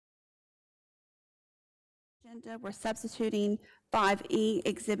agenda, we're substituting 5E,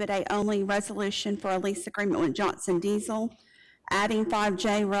 Exhibit A only, resolution for a lease agreement with Johnson Diesel, adding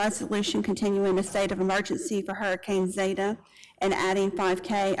 5J, resolution continuing a state of emergency for Hurricane Zeta, and adding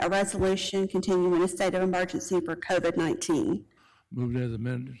 5K, a resolution continuing a state of emergency for COVID-19. Moved as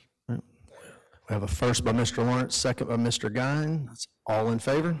amended. We have a first by Mr. Lawrence, second by Mr. Guine. That's all in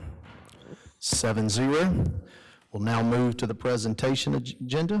favor? 7-0. We'll now move to the presentation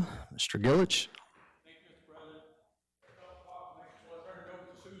agenda. Mr. Gillich. Thank you, Mr. President. I'll turn it over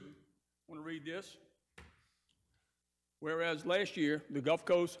to Susan. I want to read this. Whereas last year, the Gulf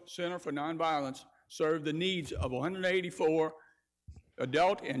Coast Center for Nonviolence served the needs of 184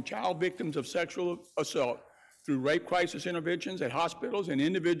 adult and child victims of sexual assault through rape crisis interventions at hospitals and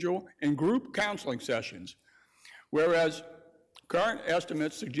individual and group counseling sessions. Whereas current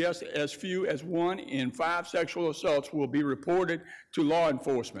estimates suggest as few as 1 in 5 sexual assaults will be reported to law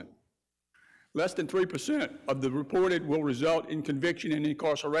enforcement. Less than 3% of the reported will result in conviction and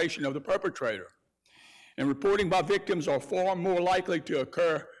incarceration of the perpetrator. And reporting by victims are far more likely to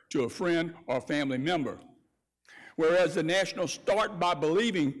occur to a friend or family member. Whereas the National Start by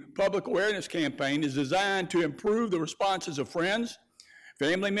Believing public awareness campaign is designed to improve the responses of friends,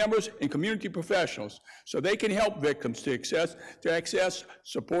 family members, and community professionals so they can help victims to access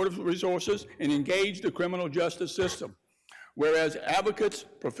supportive resources and engage the criminal justice system. Whereas advocates,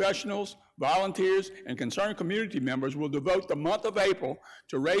 professionals, volunteers, and concerned community members will devote the month of April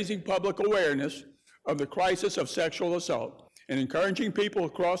to raising public awareness of the crisis of sexual assault and encouraging people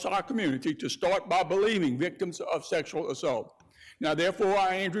across our community to start by believing victims of sexual assault. Now, therefore,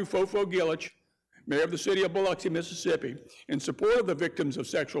 I, Andrew Fofo Gillich, Mayor of the City of Biloxi, Mississippi, in support of the victims of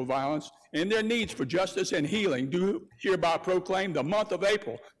sexual violence and their needs for justice and healing, do hereby proclaim the month of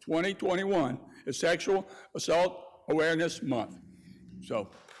April 2021 as Sexual Assault Awareness Month. So,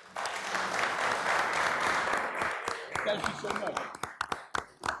 thank you so much.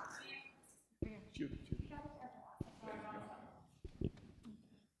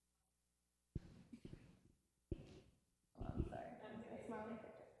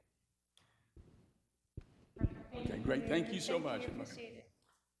 Okay, great. Thank you so much.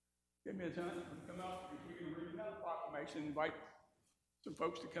 Give me a time to come out. If we can read another proclamation, invite some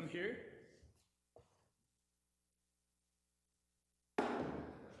folks to come here.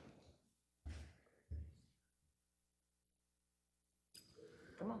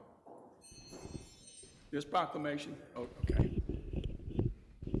 Come on. This proclamation, oh, okay.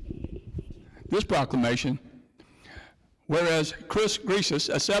 This proclamation, whereas Chris Greasus,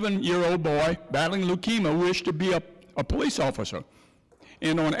 a 7-year-old boy battling leukemia, wished to be a police officer.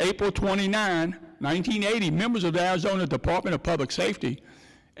 And on April 29, 1980, members of the Arizona Department of Public Safety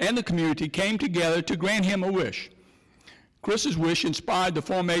and the community came together to grant him a wish. Chris's wish inspired the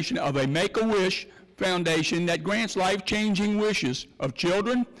formation of a Make-A-Wish Foundation that grants life-changing wishes of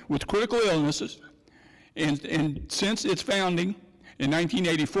children with critical illnesses, and since its founding in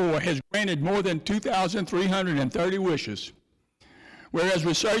 1984 has granted more than 2,330 wishes. Whereas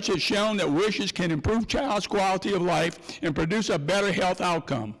research has shown that wishes can improve child's quality of life and produce a better health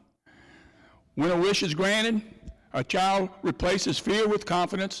outcome. When a wish is granted, a child replaces fear with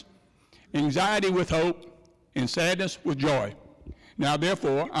confidence, anxiety with hope, and sadness with joy. Now,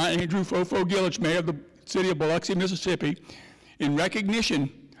 therefore, I, Andrew Fofo Gillich, Mayor of the City of Biloxi, Mississippi, in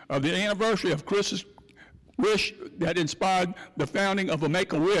recognition of the anniversary of Chris's wish that inspired the founding of a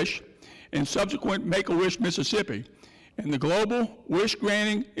Make-A-Wish and subsequent Make-A-Wish Mississippi, and the global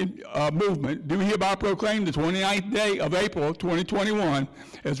wish-granting movement, do hereby proclaim the 29th day of April 2021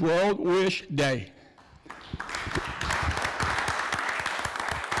 as World Wish Day.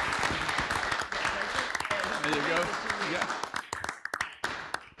 There you go. Yeah.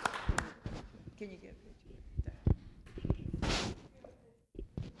 Can you get a picture?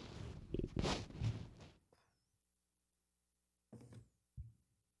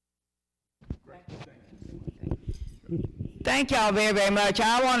 Thank y'all very, very much.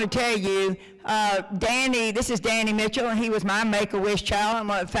 I want to tell you, Danny, this is Danny Mitchell, and he was my Make-A-Wish child. I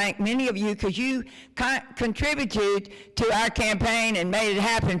want to thank many of you because you contributed to our campaign and made it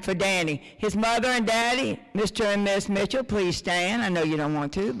happen for Danny. His mother and daddy, Mr. and Miss Mitchell, please stand. I know you don't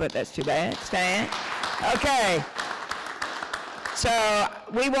want to, but that's too bad. Stand. Okay. So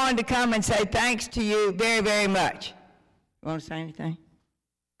we wanted to come and say thanks to you very, very much. You want to say anything?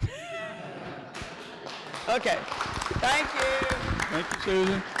 Okay. Thank you. Thank you,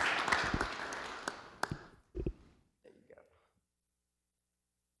 Susan. There you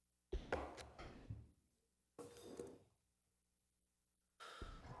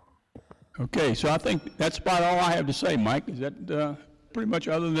go. Okay, so I think that's about all I have to say, Mike. Is that pretty much,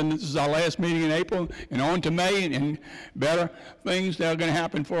 other than this is our last meeting in April and on to May and better things that are going to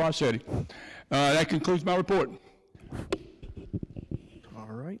happen for our city. That concludes my report. All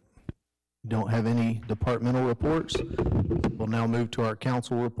right. Don't have any departmental reports. We'll now move to our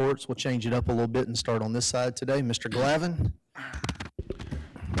council reports. We'll change it up a little bit and start on this side today. Mr. Glavin.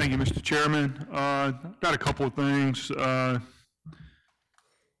 Thank you, Mr. Chairman. Got a couple of things.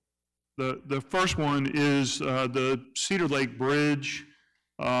 The first one is the Cedar Lake Bridge.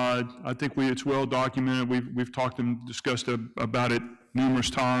 I think it's well documented. We've talked and discussed about it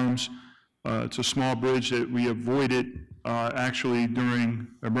numerous times. It's a small bridge that we avoided actually during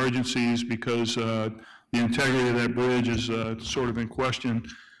emergencies because the integrity of that bridge is sort of in question.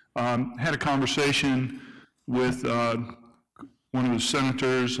 Had a conversation with one of the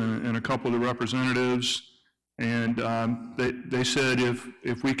senators and a couple of the representatives, and they said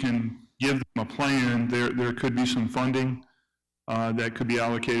if we can give them a plan, there could be some funding that could be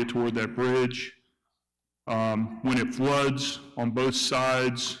allocated toward that bridge. When it floods on both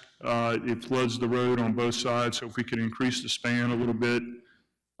sides, it floods the road on both sides, so if we could increase the span a little bit,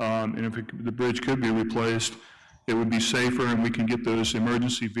 and if the bridge could be replaced, it would be safer, and we can get those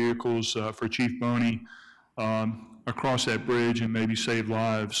emergency vehicles for Chief Boney across that bridge and maybe save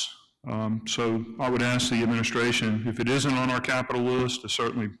lives. So I would ask the administration, if it isn't on our capital list, to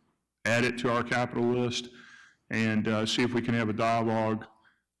certainly add it to our capital list and see if we can have a dialogue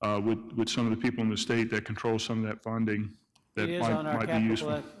with some of the people in the state that control some of that funding that might be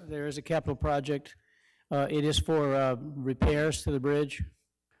useful. There is a capital project. It is for repairs to the bridge,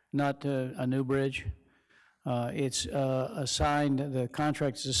 not a new bridge. It's assigned, the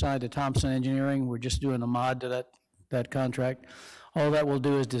contract is assigned to Thompson Engineering. We're just doing a mod to that contract. All that will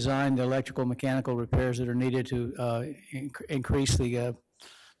do is design the electrical, mechanical repairs that are needed to increase the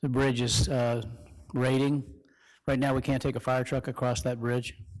bridge's rating. Right now, we can't take a fire truck across that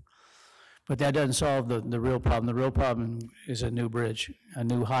bridge. But that doesn't solve the real problem. The real problem is a new bridge, a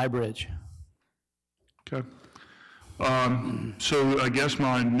new high bridge. Okay. So I guess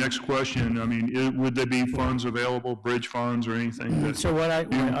my next question, I mean, would there be funds available, bridge funds or anything? So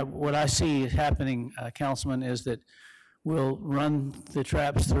what I see happening, Councilman, is that we'll run the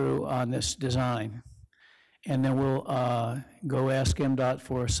traps through on this design, and then we'll go ask MDOT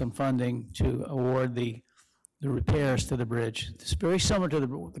for some funding to award the repairs to the bridge. It's very similar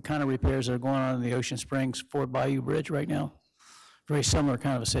to the kind of repairs that are going on in the Ocean Springs Fort Bayou Bridge right now. Very similar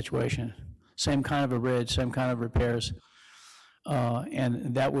kind of a situation. Same kind of a bridge, same kind of repairs.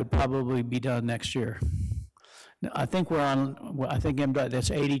 And that would probably be done next year. Now, I think MDOT, that's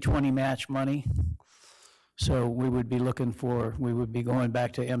 80-20 match money. So we would be going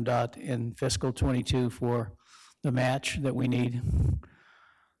back to MDOT in fiscal 22 for the match that we need.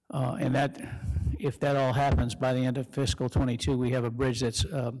 And if that all happens by the end of fiscal 22, we have a bridge that's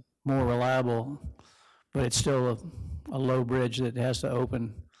more reliable, but it's still a low bridge that has to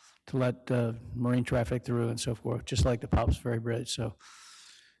open to let marine traffic through and so forth, just like the Pops Ferry Bridge. So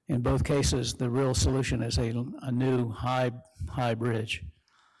in both cases, the real solution is a new high bridge.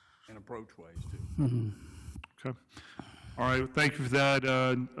 And approachways too. Mm-hmm. Okay. All right. Thank you for that.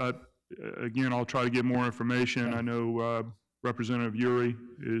 Again, I'll try to get more information. I know Representative Uri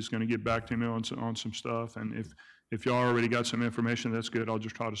is going to get back to me on some stuff, and if y'all already got some information, that's good. I'll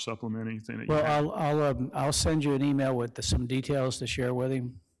just try to supplement anything that you have. Well, I'll send you an email with some details to share with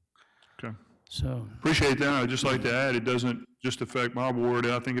him. Okay. So appreciate that. I'd just like to add, it doesn't just affect my ward.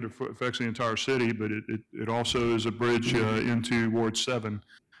 I think it affects the entire city, but it also is a bridge into Ward 7,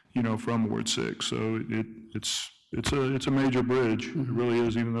 from Ward 6. So it's a major bridge. It really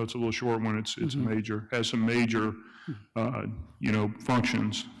is, even though it's a little short one. It's major, has some major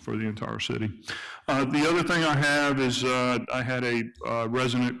functions for the entire city. The other thing I have is I had a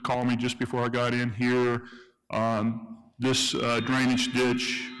resident call me just before I got in here. This drainage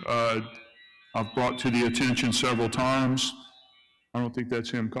ditch I've brought to the attention several times. I don't think that's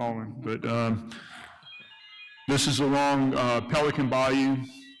him calling, but this is along Pelican Bayou.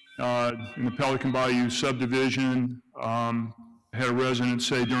 In the Pelican Bayou subdivision, had a resident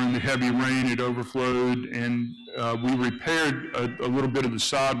say during the heavy rain it overflowed, and we repaired a little bit of the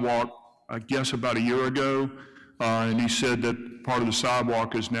sidewalk, I guess about a year ago, and he said that part of the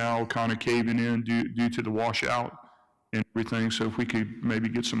sidewalk is now kind of caving in due to the washout and everything. So if we could maybe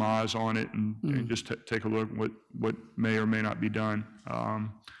get some eyes on it and just take a look at what may or may not be done.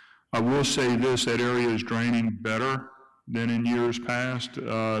 I will say this, that area is draining better than in years past.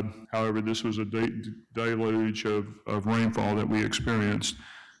 However, this was a deluge of rainfall that we experienced,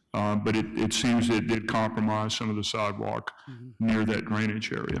 but it seems it did compromise some of the sidewalk near that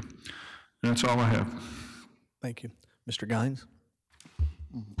drainage area. And that's all I have. Thank you. Mr. Gines?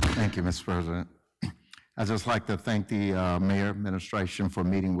 Thank you, Mr. President. I'd just like to thank the mayor administration for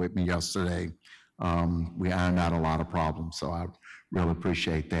meeting with me yesterday. We ironed out a lot of problems, so I really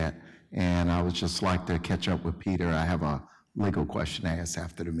appreciate that. And I would just like to catch up with Peter. I have a legal question to ask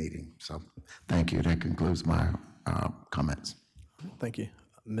after the meeting. So thank you. That concludes my comments. Thank you.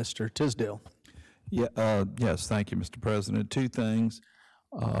 Mr. Tisdale. Yeah, yes, thank you, Mr. President. Two things.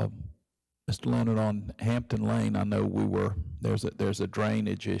 Mr. Leonard, on Hampton Lane, I know there's a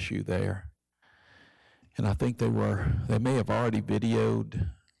drainage issue there. And I think they may have already videoed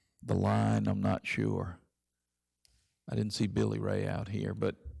the line, I'm not sure. I didn't see Billy Ray out here,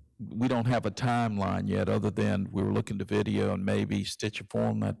 but we don't have a timeline yet other than we were looking to video and maybe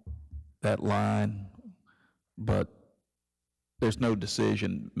stitchiform that line, but there's no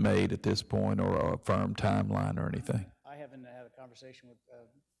decision made at this point or a firm timeline or anything. I haven't had a conversation with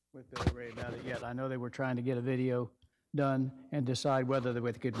Billy Ray about it yet. I know they were trying to get a video done and decide whether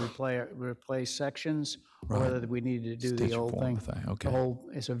they could replace sections or whether we needed to do the whole thing. Okay.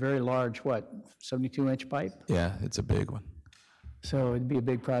 It's a very large, what, 72-inch pipe? Yeah, it's a big one. So it'd be a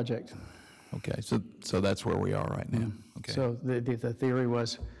big project. Okay, so that's where we are right now. Okay. So the theory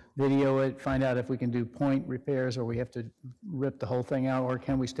was video it, find out if we can do point repairs or we have to rip the whole thing out, or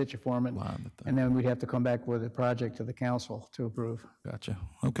can we stitchiform it? And then we'd have to come back with a project to the council to approve. Gotcha.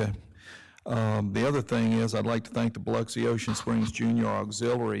 Okay. The other thing is I'd like to thank the Biloxi Ocean Springs Junior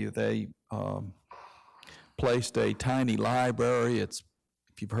Auxiliary. They placed a tiny library. If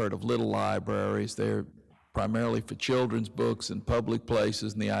you've heard of little libraries, they're primarily for children's books in public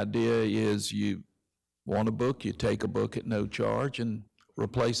places, and the idea is you want a book, you take a book at no charge and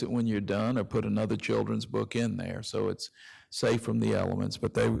replace it when you're done or put another children's book in there, so it's safe from the elements.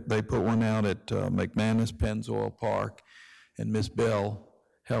 But they put one out at McManus Pennzoil Park, and Miss Bell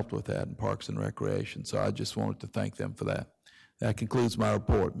helped with that in Parks and Recreation, so I just wanted to thank them for that. That concludes my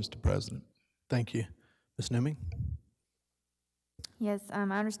report, Mr. President. Thank you. Ms. Newman? Yes, I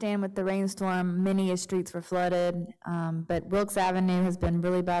understand with the rainstorm, many streets were flooded, but Wilkes Avenue has been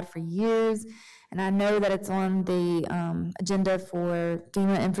really bad for years, and I know that it's on the agenda for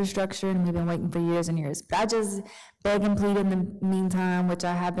FEMA infrastructure, and we've been waiting for years and years. But I just beg and plead in the meantime, which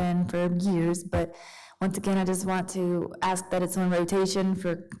I have been for years, but once again, I just want to ask that it's on rotation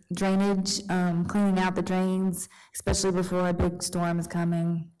for drainage, cleaning out the drains, especially before a big storm is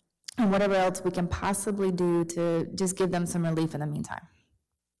coming, and whatever else we can possibly do to just give them some relief in the meantime.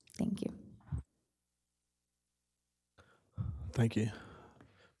 Thank you. Thank you.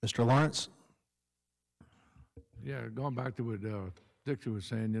 Mr. Lawrence? Yeah, going back to what Dixie was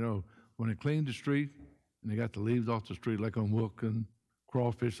saying, you know, when they cleaned the street and they got the leaves off the street, like on Wilkin,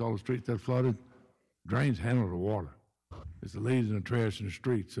 Crawfish, all the streets that flooded, drains handle the water. It's the leaves and the trash in the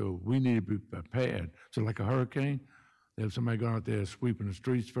street, so we need to be prepared. So like a hurricane, they have somebody going out there sweeping the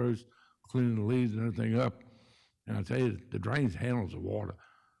streets first, cleaning the leaves and everything up. And I tell you, the drains handles the water.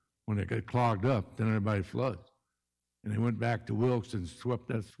 When they get clogged up, then everybody floods. And they went back to Wilkes and swept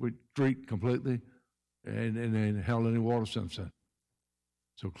that street completely, and they held any water since then.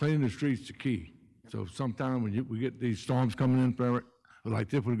 So cleaning the streets is the key. So sometime when we get these storms coming in, like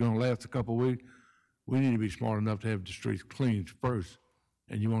this, we're going to last a couple of weeks, we need to be smart enough to have the streets cleaned first,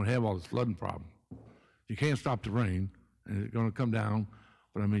 and you won't have all this flooding problem. You can't stop the rain, and it's going to come down,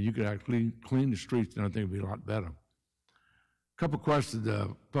 but I mean, you could actually clean the streets, and I think it'd be a lot better. Couple questions,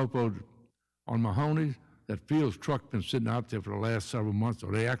 Popo, on Mahoney's, that Fields truck been sitting out there for the last several months.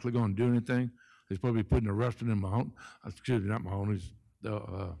 Are they actually going to do anything? They're supposed to be putting a restaurant in Mahoney, excuse me, not Mahoney's,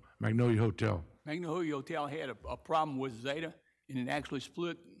 the Magnolia Hotel. Magnolia Hotel had a problem with Zeta, and it actually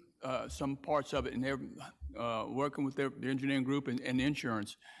split some parts of it, and they're working with their engineering group and the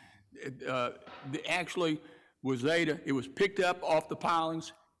insurance. Actually, with Zeta, it was picked up off the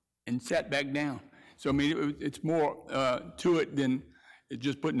pilings and set back down. So, I mean, it's more to it than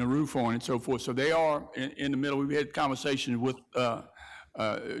just putting a roof on and so forth. So they are in the middle. We've had conversations with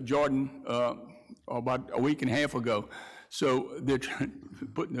Jordan about a week and a half ago. So they're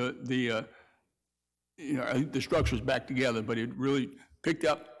putting the structures back together, but it really picked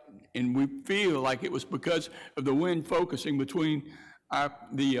up, and we feel like it was because of the wind focusing between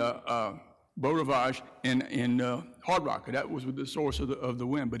the Beau Rivage and Hard Rock. That was the source of the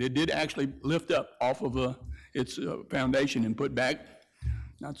wind, but it did actually lift up off of its foundation and put back,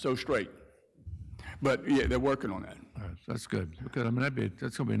 not so straight. But yeah, they're working on that. That's good, because I mean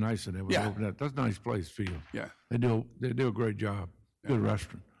that's gonna be nice in there. Yeah. That's a nice place, Field. Yeah. They do a great job. Good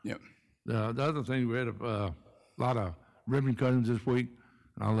restaurant. Yep. The other thing, we had a lot of ribbon cuttings this week,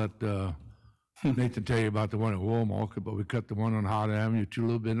 and I'll let Nathan tell you about the one at Walmart, but we cut the one on Howard Avenue, 2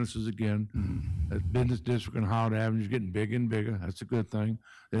 little businesses again. That business district on Howard Avenue is getting bigger and bigger. That's a good thing.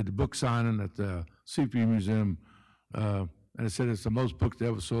 They had the book signing at the CPU Museum, and it said it's the most books they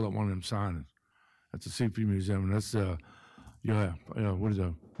ever sold at one of them signings. That's the CPU Museum, and that's, what is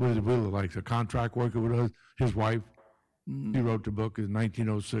Wheeler like, a contract worker with us, his wife. He wrote the book in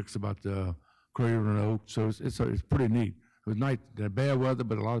 1906 about the Crater and Oak, so it's pretty neat. It was nice, the bad weather,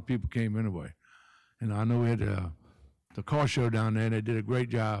 but a lot of people came anyway. And I know we had the car show down there, and they did a great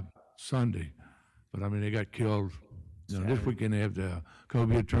job Sunday. But I mean, they got killed. This weekend they have the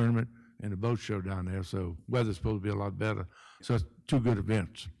Cobia tournament and the boat show down there, so weather's supposed to be a lot better. So it's 2 good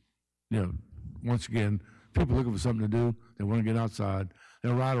events. Once again, people looking for something to do, they want to get outside.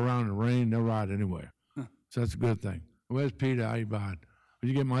 They'll ride around in the rain, they'll ride anywhere. So that's a good thing. Where's Peter? How you buying? Will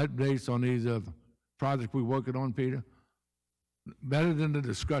you get my updates on these projects we're working on, Peter? Better than the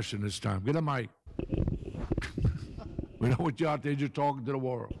discussion this time. Get a mic. We know what you're out there just talking to the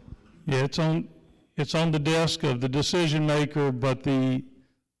world. Yeah, it's on the desk of the decision maker, but the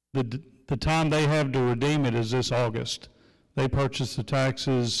time they have to redeem it is this August. They purchased the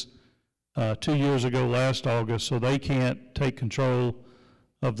taxes 2 years ago last August, so they can't take control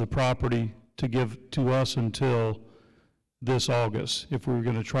of the property to give to us until this August. If we were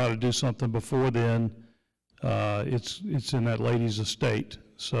going to try to do something before then, it's in that lady's estate.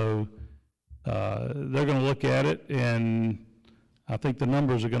 So they're going to look at it, and I think the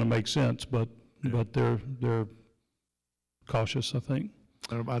numbers are going to make sense, but they're cautious, I think.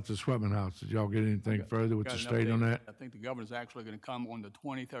 What about the Sweatman House? Did y'all get anything further with the state on that? I think the governor's actually going to come on the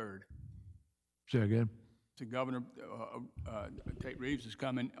 23rd. Say again? The governor, Tate Reeves, is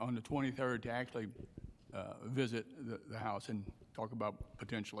coming on the 23rd to actually visit the house and talk about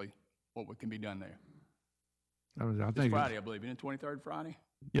potentially what can be done there. I think it's Friday, I believe. Isn't it 23rd Friday?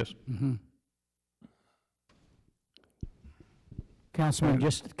 Yes. Councilman,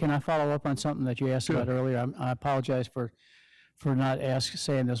 can I follow up on something that you asked about earlier? I apologize for not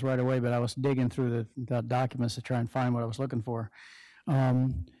saying this right away, but I was digging through the documents to try and find what I was looking for.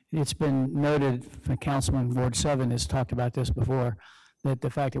 It's been noted, Councilman Ward 7 has talked about this before, that the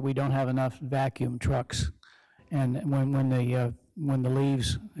fact that we don't have enough vacuum trucks, and when the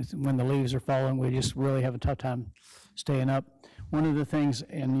leaves are falling, we just really have a tough time staying up. One of the things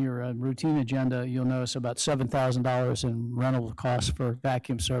in your routine agenda, you'll notice about $7,000 in rental costs for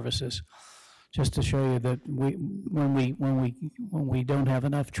vacuum services. Just to show you that when we don't have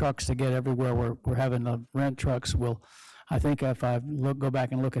enough trucks to get everywhere, we're having to rent trucks. I think if I go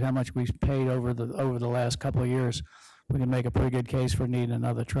back and look at how much we've paid over the last couple of years, we can make a pretty good case for needing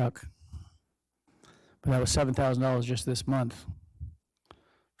another truck. But that was $7,000 just this month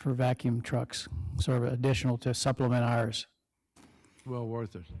for vacuum trucks, sort of additional to supplement ours. Well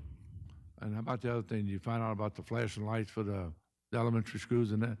worth it. And how about the other thing? You find out about the flashing lights for the elementary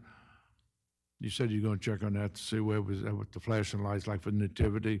schools and that? You said you're going to check on that to see where it was at with the flashing lights, like for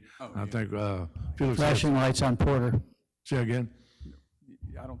Nativity. I think Felix flashing lights on Porter. Say again?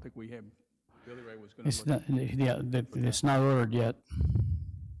 I don't think we have. Billy Ray was going to look. It's not ordered yet.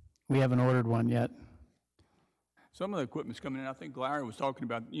 We haven't ordered one yet. Some of the equipment's coming in. I think Larry was talking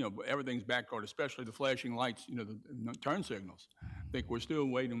about, everything's backordered, especially the flashing lights, the turn signals. I think we're still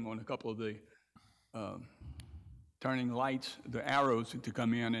waiting on a couple of the turning lights, the arrows to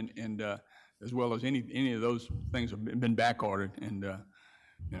come in, and as well as any of those things have been backordered, and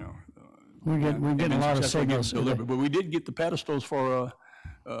we're getting a lot of signals. But we did get the pedestals for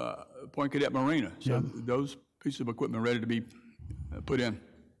Point Cadet Marina, so those pieces of equipment are ready to be put in.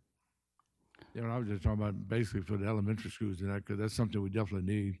 Yeah, I was just talking about basically for the elementary schools and that, because that's something we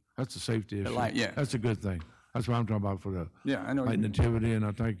definitely need. That's a safety issue. That's a good thing. That's what I'm talking about for the I know light Nativity, and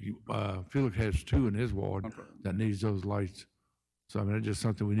I think Felix has 2 in his ward that needs those lights. So I mean, it's just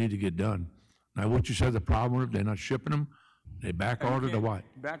something we need to get done. Now, what you said the problem, if they're not shipping them, they back ordered or what?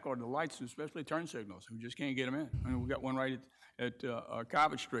 Back ordered the lights, especially turn signals. We just can't get them in. I mean, we got one right at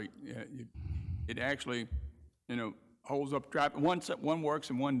Cobbett Street. It actually, holds up traffic. One works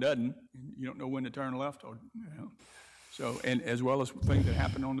and one doesn't. You don't know when to turn left or, So, and as well as things that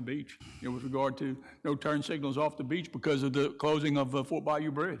happen on the beach, with regard to no turn signals off the beach because of the closing of Fort Bayou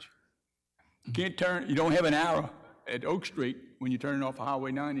Bridge. You can't turn, you don't have an arrow at Oak Street when you're turning off of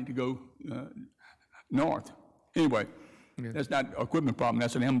Highway 90 to go north. Anyway, that's not an equipment problem,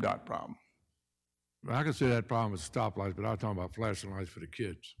 that's an MDOT problem. Well, I can see that problem with stoplights, but I was talking about flashing lights for the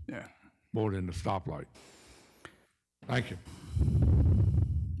kids. Yeah. More than the stoplight. Thank you.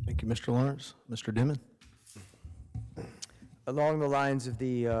 Thank you, Mr. Lawrence. Mr. Dimon? Along the lines of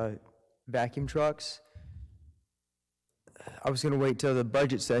the vacuum trucks, I was gonna wait till the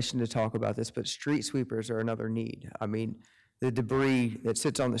budget session to talk about this, but street sweepers are another need. I mean, the debris that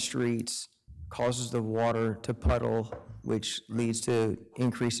sits on the streets causes the water to puddle, which leads to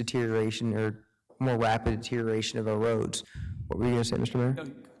increased deterioration or more rapid deterioration of our roads. What were you gonna say, Mr. Mayor?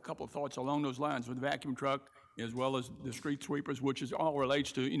 A couple of thoughts along those lines with the vacuum truck, as well as the street sweepers, which is all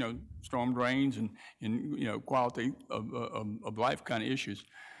relates to, storm drains and quality of life kind of issues.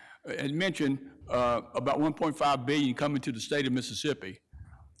 As mentioned, about 1.5 billion coming to the state of Mississippi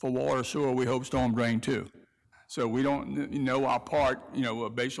for water, sewer, we hope storm drain too. So we don't know our part,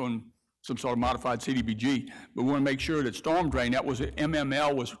 based on some sort of modified CDBG, but we want to make sure that storm drain, that was,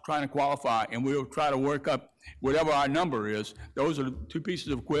 MML was trying to qualify, and we'll try to work up whatever our number is. Those are the two pieces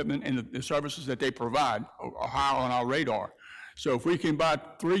of equipment, and the services that they provide are high on our radar. So if we can buy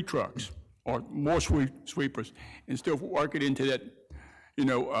 3 trucks or more sweepers and still work it into that,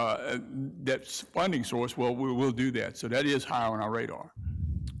 that funding source, well, we'll do that. So that is high on our radar.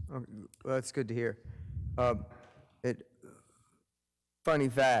 Okay, well, that's good to hear. Funny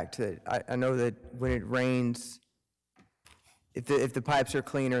fact that I know that when it rains, if the pipes are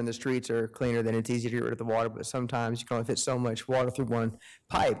cleaner and the streets are cleaner, then it's easy to get rid of the water, but sometimes you can only fit so much water through one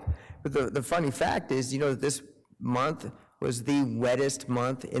pipe. But the funny fact is, that this month was the wettest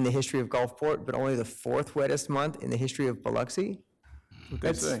month in the history of Gulfport, but only the 4th wettest month in the history of Biloxi. What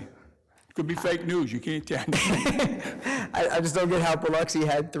they say. It could be fake news, you can't tell. I just don't get how Biloxi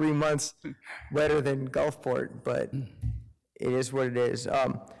had 3 months wetter than Gulfport, but it is what it is.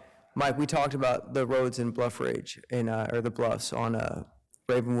 Mike, we talked about the roads in Bluff Ridge, or the bluffs on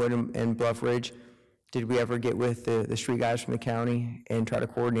Ravenwood and Bluff Ridge. Did we ever get with the street guys from the county and try to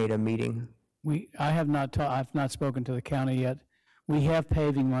coordinate a meeting? I've not spoken to the county yet. We have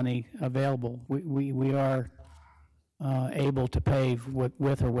paving money available. We are able to pave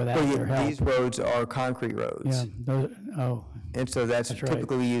with or without their help. These roads are concrete roads. Yeah, and so that's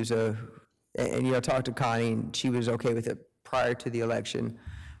typically right. we use I talked to Connie and she was okay with it prior to the election.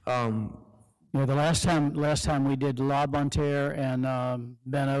 The last time we did La Bonterre and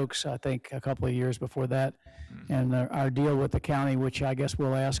Ben Oaks, I think a couple of years before that, and our deal with the county, which I guess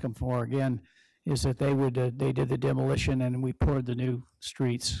we'll ask them for again, is that they did the demolition and we poured the new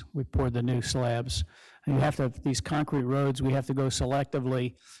streets, we poured the new slabs. And you have to, these concrete roads, we have to go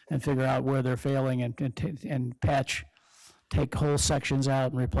selectively and figure out where they're failing and take whole sections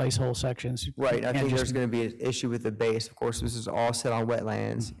out and replace whole sections. Right, I think there's going to be an issue with the base. Of course, this is all set on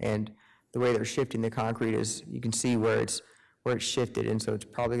wetlands, and the way they're shifting the concrete is, you can see where it's shifted, and so it's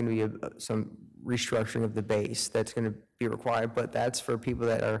probably going to be some restructuring of the base that's going to be required, but that's for people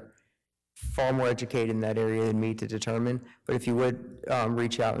that are far more educated in that area than me to determine. But if you would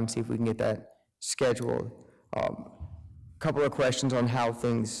reach out and see if we can get that scheduled. Couple of questions on how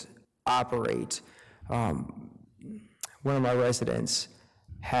things operate. One of my residents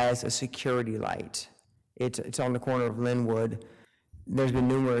has a security light. It's on the corner of Linwood. There's been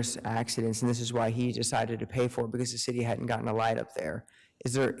numerous accidents, and this is why he decided to pay for it, because the city hadn't gotten a light up there.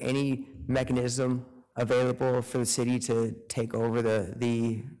 Is there any mechanism available for the city to take over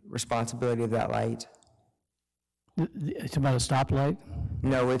the responsibility of that light? It's about a stoplight?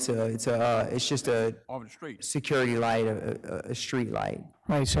 No, it's just a On the street. security light, a street light.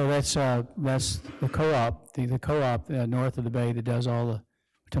 Right, so that's the co-op, the co-op north of the bay that does all the,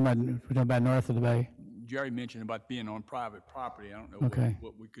 we're talking about north of the bay. Jerry mentioned about being on private property. I don't know Okay.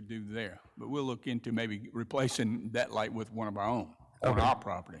 what we could do there, but we'll look into maybe replacing that light with one of our own on our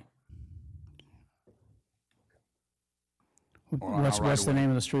property. Or on our What's the right-of-way. name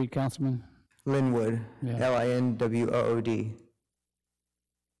of the street, Councilman? Linwood, Yeah. Linwood.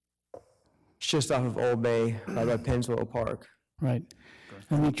 It's just off of Old Bay, right by Penswell Park. Right.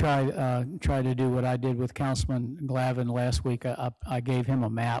 Let me try to do what I did with Councilman Glavin last week. I gave him a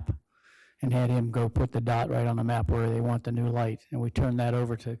map and had him go put the dot right on the map where they want the new light. And we turned that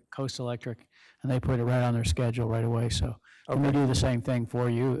over to Coast Electric, and they put it right on their schedule right away. So can we do the same thing for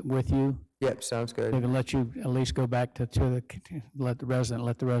you, with you? Yep, sounds good. They can let you at least go back to let the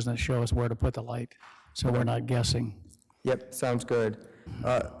resident show us where to put the light, so we're not guessing. Yep, sounds good.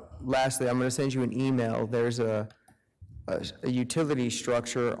 Lastly, I'm going to send you an email. There's a utility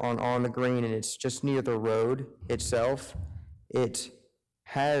structure on the green, and it's just near the road itself. It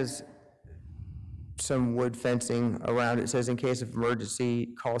has some wood fencing around it. It says, in case of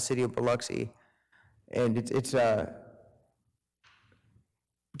emergency, call City of Biloxi. And it's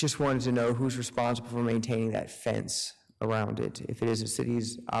just wanted to know who's responsible for maintaining that fence around it. If it is a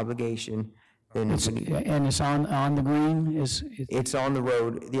city's obligation, then And it's on the green, it's on the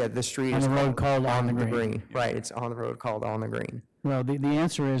road. Yeah, the street On is the road called On the Green. Right, it's on the road called On the Green. well, the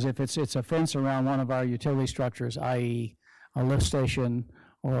answer is if it's a fence around one of our utility structures, i.e. a lift station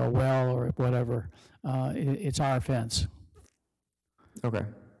or a well or whatever, it's our fence. Okay.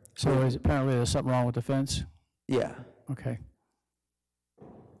 So apparently there's something wrong with the fence? Yeah. Okay.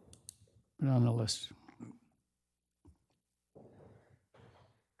 Put it on the list.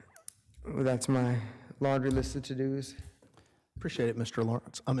 Well, that's my laundry list of to-dos. Appreciate it, Mr.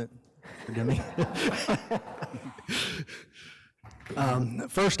 Lawrence. Forgive me.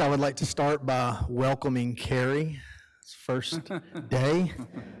 First, I would like to start by welcoming Carrie, his first day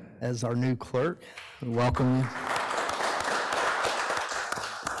as our new clerk. Welcome you.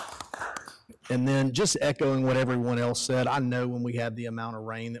 And then just echoing what everyone else said, I know when we had the amount of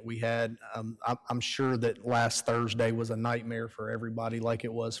rain that we had, I'm sure that last Thursday was a nightmare for everybody like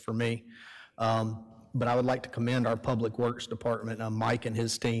it was for me. But I would like to commend our Public Works Department. Mike and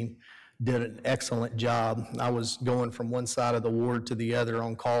his team did an excellent job. I was going from one side of the ward to the other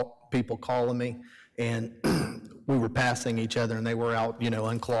on people calling me, and we were passing each other, and they were out,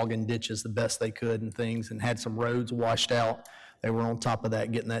 unclogging ditches the best they could and things, and had some roads washed out. They were on top of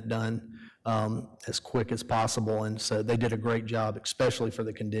that, getting that done as quick as possible, and so they did a great job, especially for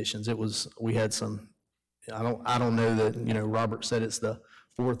the conditions. We had some, I don't know that, Robert said it's the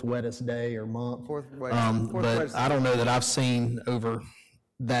fourth wettest day or month. Fourth wettest. I don't know that I've seen over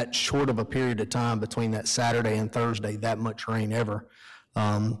that short of a period of time between that Saturday and Thursday that much rain ever.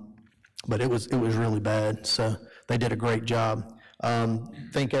 But it was really bad, so they did a great job.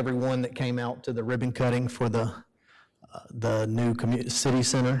 Thank everyone that came out to the ribbon cutting for the new city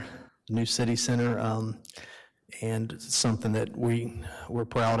center, and something that we're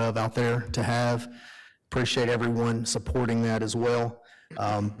proud of out there to have. Appreciate everyone supporting that as well.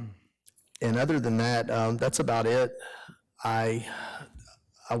 And other than that, that's about it. I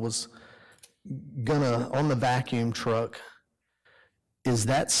was gonna, on the vacuum truck, is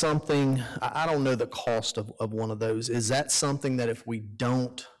that something, I don't know the cost of one of those. Is that something that if we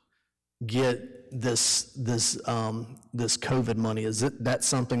don't get this COVID money, that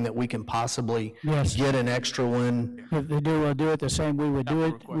something that we can possibly get an extra one? If they do, we'll do it the same, we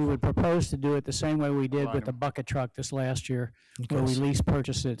would propose to do it the same way we did with the bucket truck this last year, where we lease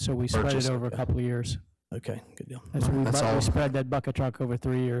purchased it, so we spread it over a couple of years. Okay, good deal. We spread that bucket truck over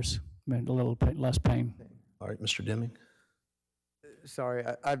 3 years, meant a little less pain. All right, Mr. Deming. Sorry,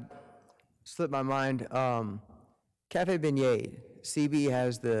 I slipped my mind. Cafe Beignet, CB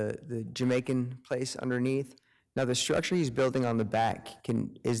has the Jamaican place underneath. Now the structure he's building on the back,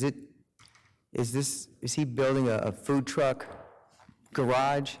 is he building a food truck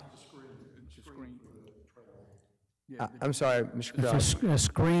garage? I'm sorry, Mr. Cross. It's a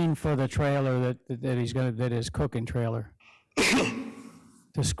screen for the trailer that is cooking trailer.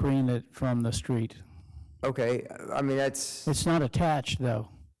 To screen it from the street. Okay, I mean, It's not attached, though,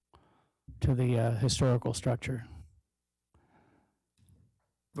 to the historical structure.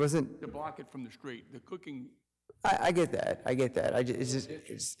 Wasn't... To block it from the street, the cooking... I get that,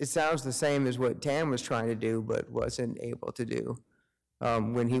 it sounds the same as what Tam was trying to do, but wasn't able to do.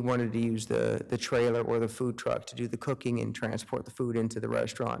 When he wanted to use the trailer or the food truck to do the cooking and transport the food into the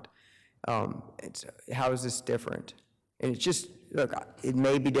restaurant. How is this different? And it's just, look, it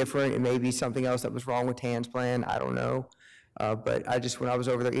may be different, it may be something else that was wrong with Tan's plan, I don't know. But when I was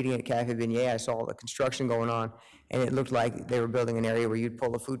over there eating at Cafe Beignet, I saw the construction going on, and it looked like they were building an area where you'd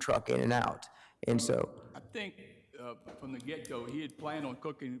pull a food truck in and out. And so... I think from the get-go, he had planned on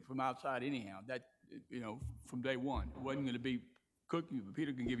cooking from outside anyhow, that, from day one. It wasn't going to be cooking.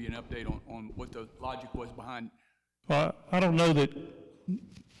 Peter can give you an update on what the logic was behind. Well, I don't know that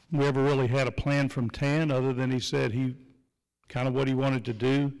we ever really had a plan from Tan, other than he said kind of what he wanted to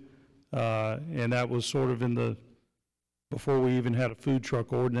do, and that was sort of before we even had a food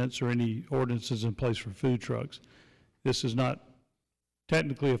truck ordinance or any ordinances in place for food trucks. This is not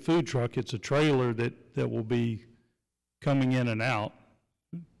technically a food truck, it's a trailer that will be coming in and out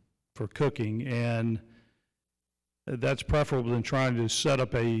for cooking, and that's preferable than trying to set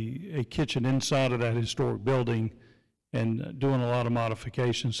up a kitchen inside of that historic building and doing a lot of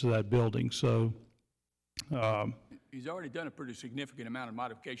modifications to that building. So he's already done a pretty significant amount of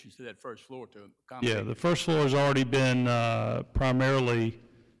modifications to that first floor to accommodate. Yeah, the first floor has already been primarily,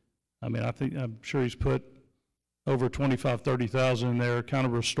 I'm sure he's put over 25, 30,000 in there, kind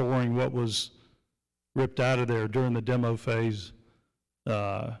of restoring what was ripped out of there during the demo phase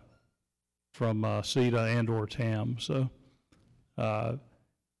from CETA and or TAM. So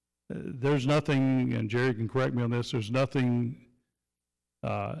there's nothing, and Jerry can correct me on this, there's nothing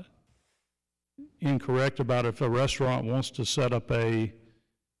incorrect about if a restaurant wants to set up a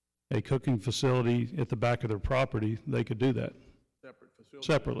cooking facility at the back of their property, they could do that. Separate facility.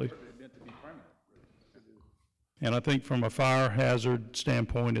 Separately. And I think from a fire hazard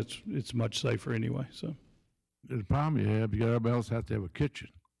standpoint, it's much safer anyway, so. The problem you have, because everybody else has to have a kitchen.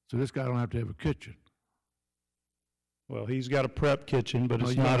 So this guy don't have to have a kitchen. Well, he's got a prep kitchen, but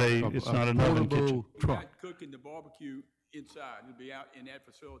it's you not got it's not an oven kitchen. portable You're truck. not cooking the barbecue inside, it'll be out in that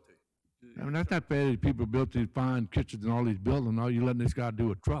facility. I mean, that's not fair that people built these fine kitchens and all these buildings, now you letting this guy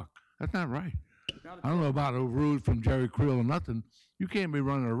do a truck. That's not right. I don't know about the rules from Jerry Creel or nothing. You can't be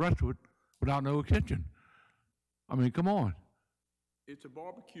running a restaurant without no kitchen. I mean, come on. It's a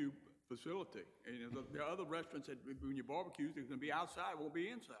barbecue facility, and there are other restaurants that, when you barbecue, they're gonna be outside, won't be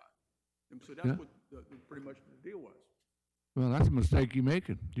inside. And so that's Yeah. what pretty much the deal was. Well, that's a mistake you're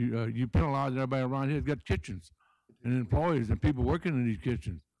making. You penalize everybody around here that's got kitchens and employees and people working in these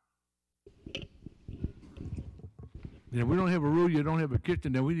kitchens. If we don't have a rule, you don't have a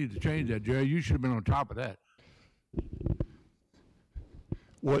kitchen, then we need to change that, Jerry. You should have been on top of that.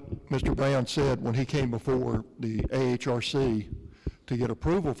 What Mr. Brown said when he came before the AHRC to get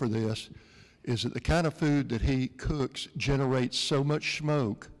approval for this is that the kind of food that he cooks generates so much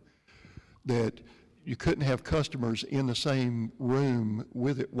smoke that you couldn't have customers in the same room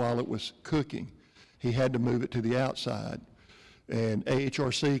with it while it was cooking. He had to move it to the outside. And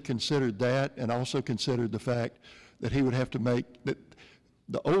AHRC considered that, and also considered the fact that he would have to make, that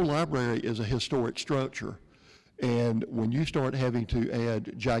the old library is a historic structure. And when you start having to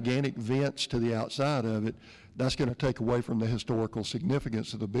add gigantic vents to the outside of it, that's going to take away from the historical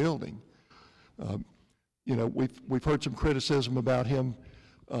significance of the building. You know, we've heard some criticism about him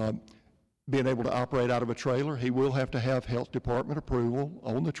being able to operate out of a trailer. He will have to have health department approval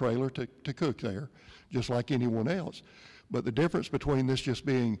on the trailer to cook there, just like anyone else. But the difference between this just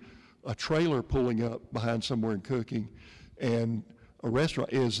being a trailer pulling up behind somewhere and cooking and a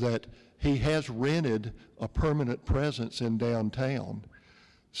restaurant is that he has rented a permanent presence in downtown.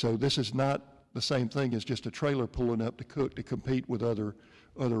 So this is not the same thing as just a trailer pulling up to cook to compete with other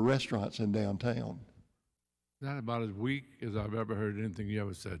restaurants in downtown. That's about as weak as I've ever heard anything you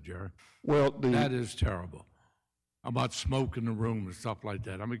ever said, Jerry. Well, that is terrible. About smoke in the room and stuff like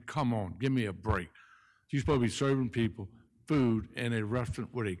that. I mean, come on, give me a break. You're supposed to be serving people food in a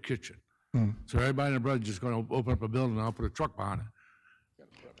restaurant with a kitchen. So everybody in the brother just going to open up a building and I'll put a truck behind it.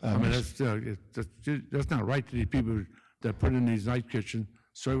 I mean, that's not right to these people that put in these night kitchens,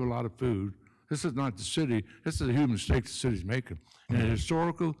 serve a lot of food. This is not the city. This is a huge mistake the city's making. And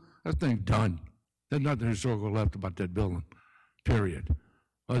historical, that thing's done. There's nothing historical left about that building, period.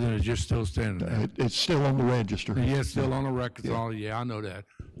 Other than it's just still standing there. It's still on the register. Yeah, it's still on the records and all. Yeah, I know that.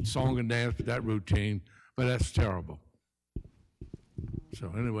 Song and dance with that routine, but that's terrible.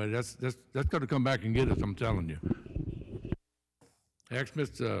 So anyway, that's going to come back and get us, I'm telling you. Ask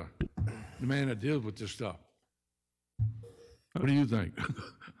Mr. the man that deals with this stuff. What do you think?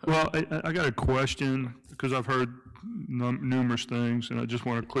 Well, I got a question, because I've heard numerous things, and I just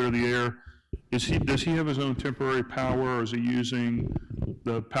want to clear the air. Does he have his own temporary power, or is he using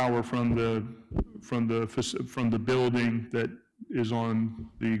the power from the building that is on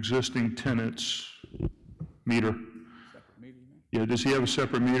the existing tenant's meter? Yeah, does he have a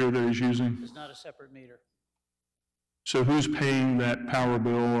separate meter that he's using? It's not a separate meter. So who's paying that power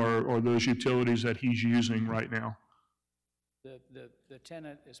bill or those utilities that he's using right now? The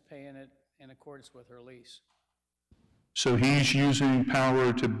tenant is paying it in accordance with her lease. So he's using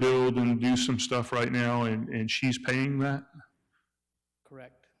power to build and do some stuff right now, and she's paying that?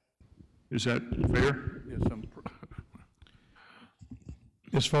 Correct. Is that fair?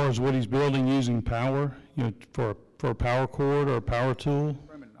 As far as what he's building using power, you know, for a power cord or a power tool,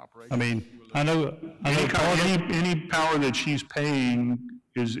 I mean, I know any power that she's paying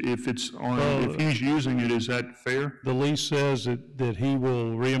is if he's using it, is that fair? the lease says that he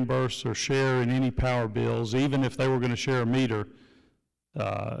will reimburse or share in any power bills, even if they were going to share a meter,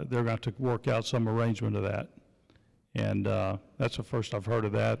 they're going to have to work out some arrangement of that. And that's the first I've heard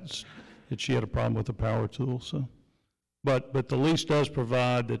of that, that she had a problem with the power tool, so. But the lease does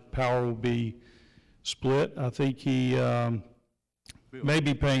provide that power will be split. I think he may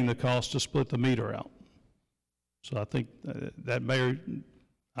be paying the cost to split the meter out. So I think that may,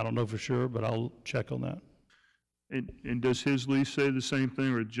 I don't know for sure, but I'll check on that. And does his lease say the same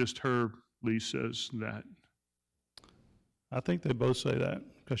thing, or just her lease says that? I think they both say that,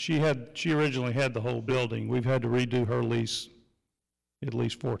 because she originally had the whole building. We've had to redo her lease at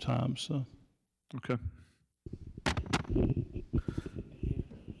least 4 times, so. Okay.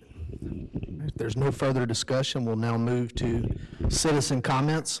 If there's no further discussion, we'll now move to citizen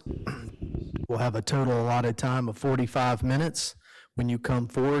comments. We'll have a total allotted time of 45 minutes. When you come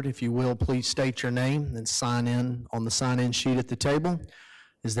forward, if you will, please state your name and sign in on the sign-in sheet at the table.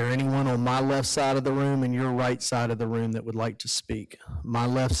 Is there anyone on my left side of the room and your right side of the room that would like to speak? My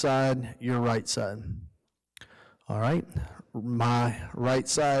left side, your right side. All right, my right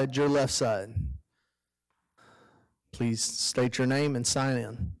side, your left side. Please state your name and sign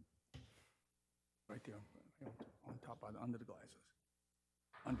in. Right there, on top, under the glasses.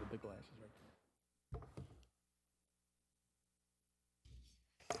 Under the glasses, right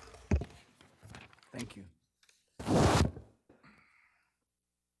there. Thank you.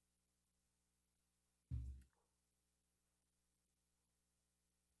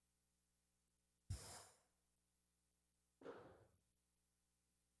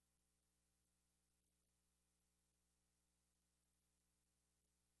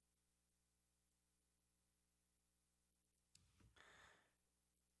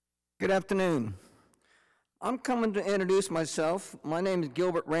 Good afternoon. I'm coming to introduce myself. My name is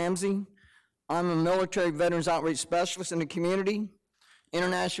Gilbert Ramsey. I'm a military veterans outreach specialist in the community,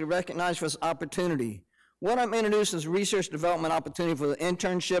 internationally recognized for this opportunity. What I'm introducing is research development opportunity for the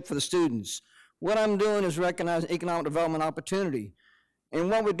internship for the students. What I'm doing is recognizing economic development opportunity. And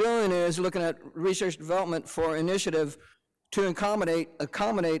what we're doing is looking at research development for initiative to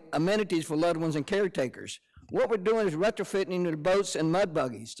accommodate amenities for loved ones and caretakers. What we're doing is retrofitting the boats and mud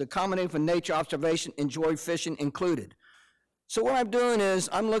buggies to accommodate for nature observation, enjoy fishing included. So what I'm doing is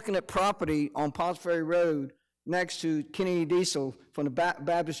I'm looking at property on Potts Ferry Road next to Kennedy Diesel from the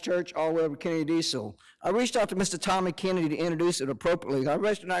Baptist Church all the way over to Kennedy Diesel. I reached out to Mr. Tommy Kennedy to introduce it appropriately. I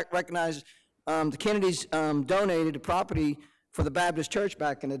recognize the Kennedys donated the property for the Baptist Church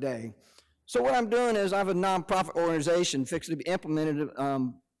back in the day. So what I'm doing is I have a nonprofit organization fixing to be implemented,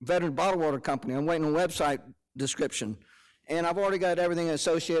 Veteran Bottled Water Company. I'm waiting on a website description. And I've already got everything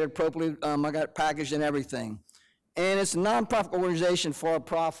associated appropriately. I got it packaged and everything. And it's a nonprofit organization for a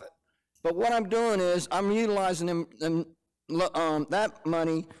profit. But what I'm doing is I'm utilizing that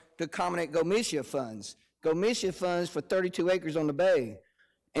money to accommodate Gometia funds. Gometia funds for 32 acres on the bay.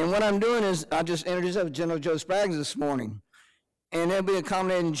 And what I'm doing is I just introduced General Joe Spraggins this morning. And they'll be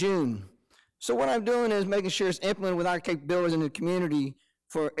accommodated in June. So what I'm doing is making sure it's implemented with our capabilities in the community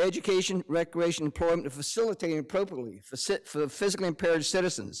for education, recreation, employment, and facilitating appropriately for physically impaired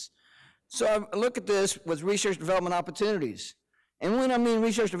citizens. So I look at this with research development opportunities. And when I mean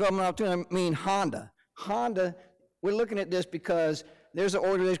research development opportunity, I mean Honda. Honda, we're looking at this because there's an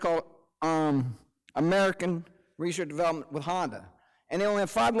organization called American Research Development with Honda. And they only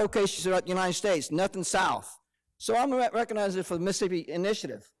have 5 locations throughout the United States, nothing south. So I'm recognizing it for the Mississippi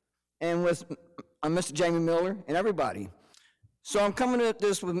Initiative and with Mr. Jamie Miller and everybody. So I'm coming at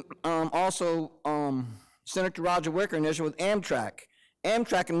this with also Senator Roger Wicker initiative with Amtrak.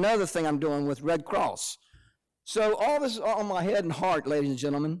 Amtrak, another thing I'm doing with Red Cross. So all this is on my head and heart, ladies and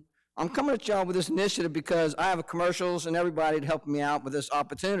gentlemen. I'm coming at y'all with this initiative because I have commercials and everybody helping me out with this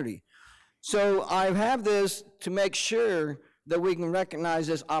opportunity. So I have this to make sure that we can recognize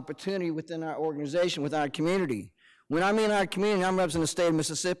this opportunity within our organization, within our community. When I mean our community, I'm representing the state of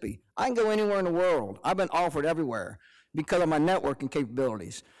Mississippi. I can go anywhere in the world. I've been offered everywhere because of my networking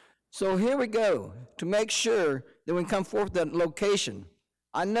capabilities. So here we go, to make sure that we can come forth with that location.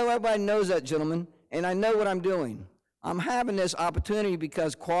 I know everybody knows that, gentlemen, and I know what I'm doing. I'm having this opportunity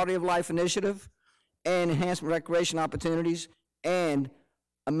because quality of life initiative and enhancement recreation opportunities and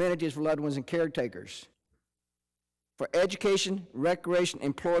amenities for loved ones and caretakers. For education, recreation,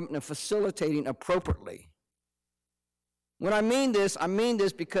 employment, and facilitating appropriately. When I mean this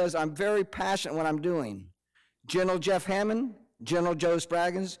because I'm very passionate what I'm doing. General Jeff Hammond, General Joe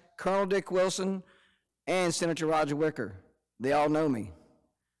Spraggins, Colonel Dick Wilson, and Senator Roger Wicker. They all know me.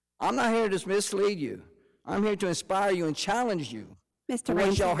 I'm not here to just mislead you. I'm here to inspire you and challenge you. Mr.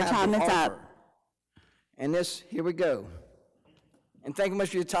 Ramsey, your time is up. And this, here we go. And thank you much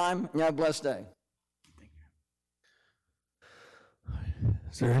for your time, and you have a blessed day.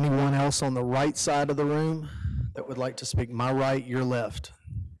 Is there anyone else on the right side of the room that would like to speak? My right, your left.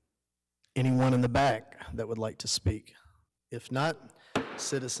 Anyone in the back that would like to speak? If not,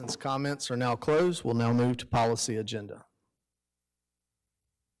 citizens' comments are now closed. We'll now move to policy agenda.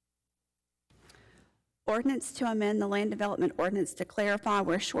 Ordinance to amend the land development ordinance to clarify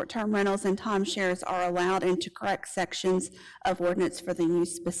where short-term rentals and timeshares are allowed and to correct sections of ordinance for the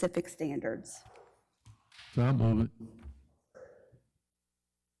use specific standards. So I'll move it.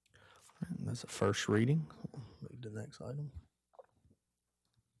 And that's a first reading. Move to the next item.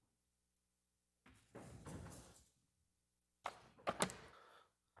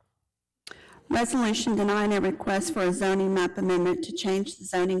 Resolution denying a request for a zoning map amendment to change the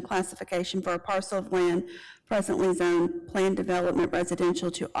zoning classification for a parcel of land presently zoned planned development residential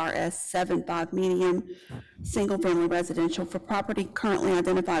to RS75 medium, single-family residential for property currently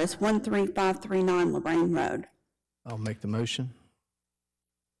identified as 13539 Lorraine Road. I'll make the motion.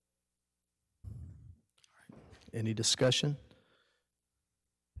 Any discussion?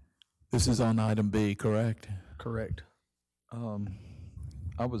 This is on item B, correct? Correct.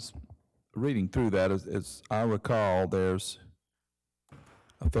 I was reading through that. As I recall, there's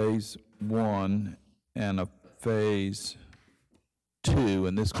a phase 1 and a phase 2,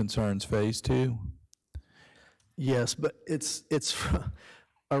 and this concerns phase 2? Yes, but it's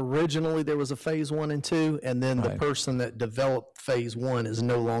originally there was a phase 1 and 2, and then the person that developed phase 1 is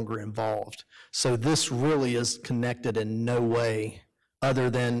no longer involved. So this really is connected in no way other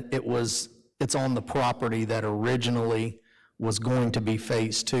than it's on the property that originally was going to be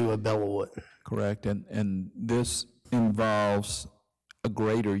phase 2 of Bellawood. Correct, and this involves a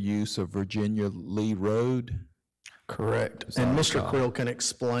greater use of Virginia Lee Road? Correct, and Mr. Krill can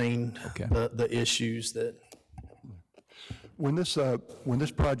explain the issues that. When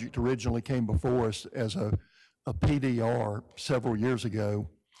this project originally came before us as a PDR several years ago,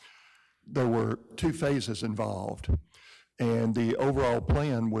 there were 2 phases involved. And the overall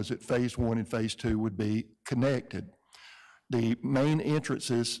plan was that phase 1 and phase 2 would be connected. The main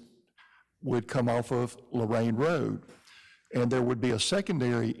entrances would come off of Lorraine Road, and there would be a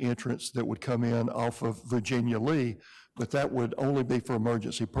secondary entrance that would come in off of Virginia Lee, but that would only be for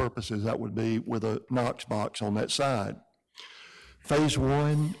emergency purposes. That would be with a Knox box on that side. Phase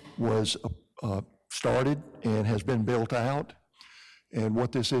 1 was started and has been built out, and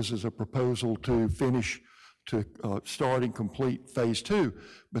what this is a proposal to start and complete phase 2,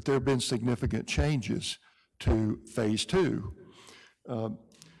 but there have been significant changes to phase 2.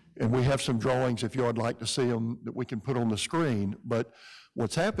 And we have some drawings, if you would like to see them, that we can put on the screen. But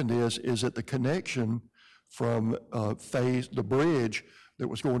what's happened is that the connection from the bridge that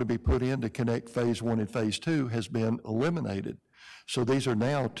was going to be put in to connect phase 1 and phase 2 has been eliminated. So these are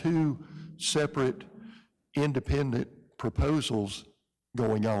now 2 separate independent proposals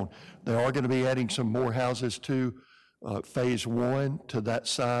going on. They are going to be adding some more houses to phase 1 to that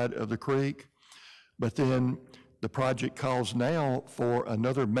side of the creek, but then the project calls now for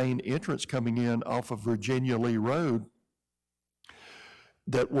another main entrance coming in off of Virginia Lee Road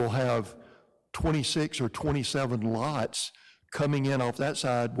that will have 26 or 27 lots coming in off that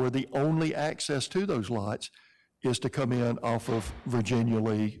side, where the only access to those lots is to come in off of Virginia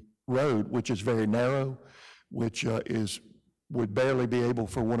Lee Road, which is very narrow, which would barely be able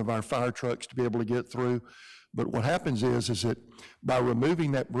for one of our fire trucks to be able to get through. But what happens is that by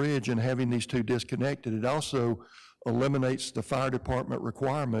removing that bridge and having these 2 disconnected, it also eliminates the fire department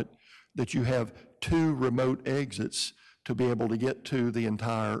requirement that you have 2 remote exits to be able to get to the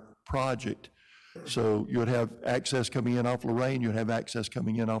entire project. So you would have access coming in off Lorraine, you'd have access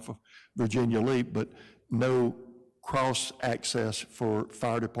coming in off of Virginia Lee, but no cross access for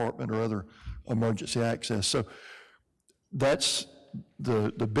fire department or other emergency access. So that's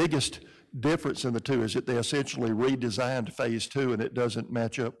the biggest difference in the 2, is that they essentially redesigned phase 2, and it doesn't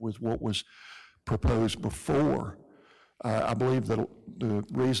match up with what was proposed before. I believe that the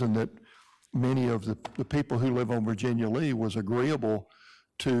reason that many of the people who live on Virginia Lee was agreeable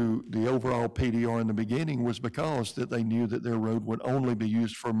to the overall PDR in the beginning was because that they knew that their road would only be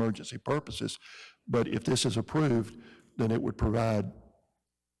used for emergency purposes. But if this is approved, then it would provide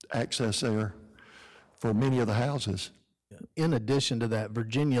access there for many of the houses. In addition to that,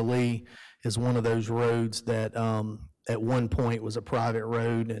 Virginia Lee is one of those roads that at one point was a private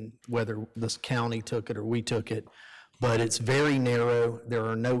road, and whether this county took it or we took it, but it's very narrow. There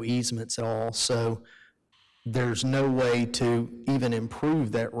are no easements at all, so there's no way to even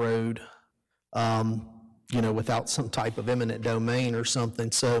improve that road, without some type of eminent domain or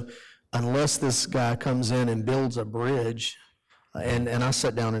something. So unless this guy comes in and builds a bridge, and I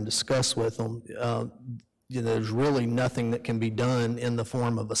sat down and discussed with him, there's really nothing that can be done in the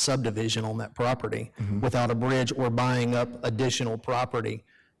form of a subdivision on that property without a bridge or buying up additional property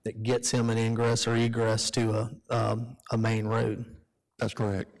that gets him an ingress or egress to a main road. That's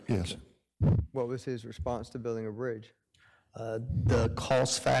correct, yes. What was his response to building a bridge? The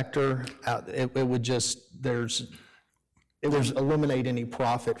cost factor, it would just, it would eliminate any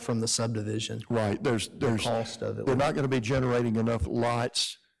profit from the subdivision. Right, there's the cost of it. They're not going to be generating enough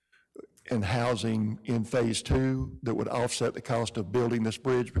lots and housing in phase 2 that would offset the cost of building this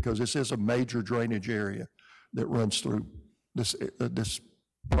bridge, because this is a major drainage area that runs through this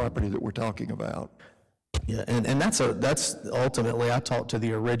property that we're talking about. Yeah, and that's ultimately, I talked to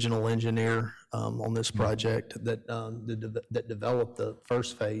the original engineer on this project that developed the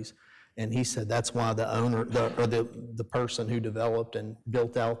first phase. And he said that's why the owner, the person who developed and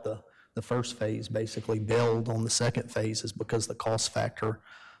built out the first phase basically bailed on the second phase, is because the cost factor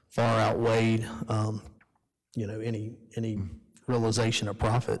far outweighed, any realization of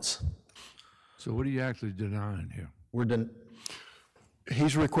profits. So what are you actually denying here?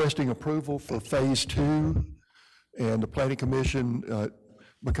 He's requesting approval for phase 2, and the planning commission,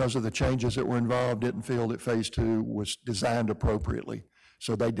 because of the changes that were involved, didn't feel that phase 2 was designed appropriately,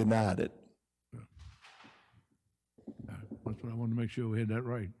 so they denied it. That's what I wanted to make sure we had that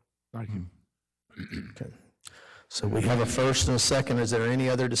right. Thank you. Okay. So we have a first and a second. Is there any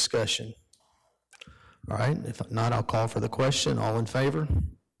other discussion? All right, if not, I'll call for the question. All in favor?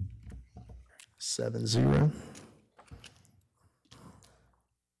 7-0.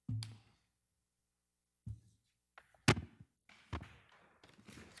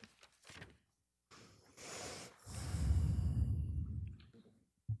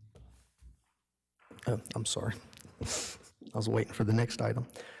 Oh, I'm sorry. I was waiting for the next item.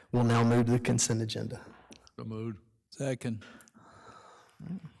 We'll now move to the consent agenda. So moved. Second.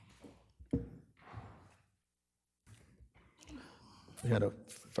 We had a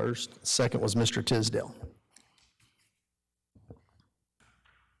first, second was Mr. Tisdale.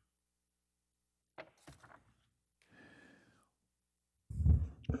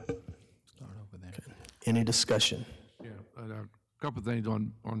 Start over there. Okay. Any discussion? Yeah, a couple of things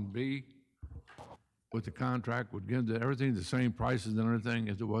on B, with the contract, would give everything the same prices and everything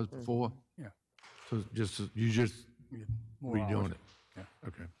as it was before? Yeah. So you just More hours. redoing it? Yeah.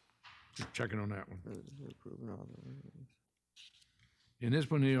 Okay. Just checking on that one. In this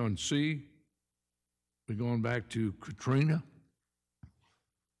one here on C, we're going back to Katrina.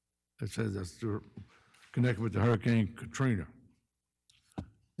 It says that's connected with the Hurricane Katrina.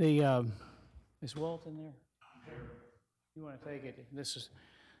 Is Walt in there? You want to take it? This is,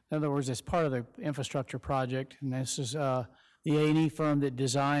 in other words, it's part of the infrastructure project, and this is the A&E firm that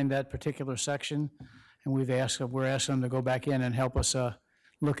designed that particular section, and we're asking them to go back in and help us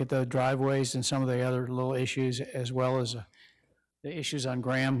look at the driveways and some of the other little issues, as well as the issues on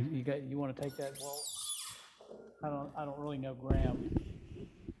Graham. You want to take that, Walt? I don't really know Graham.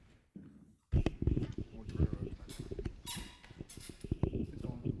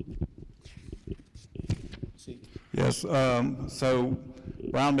 Yes, so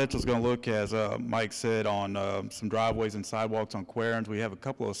Brown Mitchell's going to look, as Mike said, on some driveways and sidewalks on Quarrens. We have a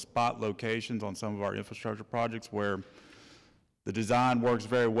couple of spot locations on some of our infrastructure projects where the design works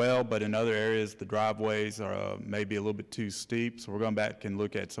very well, but in other areas the driveways are maybe a little bit too steep. So we're going back and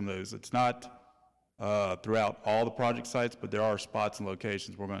look at some of those. It's not throughout all the project sites, but there are spots and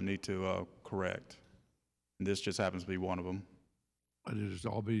locations we're going to need to correct. And this just happens to be one of them. Will this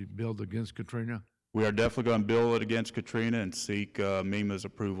all be billed against Katrina? We are definitely going to bill it against Katrina and seek MEMA's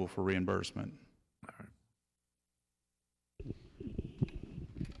approval for reimbursement. All right.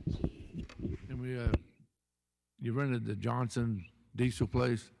 And you rented the Johnson diesel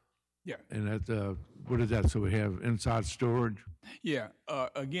place? Yeah. And what is that, so we have inside storage? Yeah,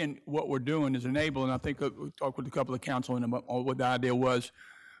 again, what we're doing is enabling, I think we talked with a couple of councilmen about what the idea was.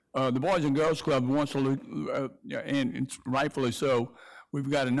 The Boys and Girls Club wants to, and rightfully so, we've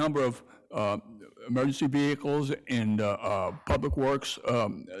got a number of emergency vehicles and public works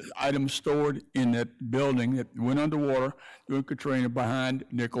items stored in that building that went underwater during Katrina behind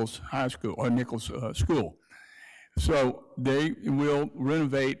Nichols High School, or Nichols School. So they will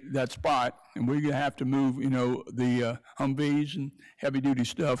renovate that spot, and we're gonna have to move, the Humvees and heavy-duty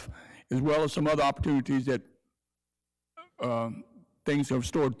stuff, as well as some other opportunities that things are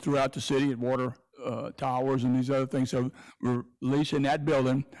stored throughout the city at water towers and these other things. So we're leasing that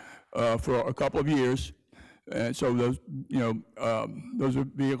building for a couple of years. So those, those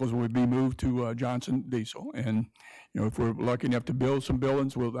vehicles will be moved to Johnson Diesel. And, if we're lucky enough to build some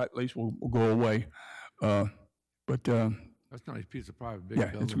buildings, at least we'll go away. But That's a nice piece of property, big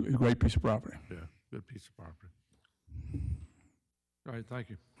building. It's a great piece of property. Yeah, good piece of property. All right, thank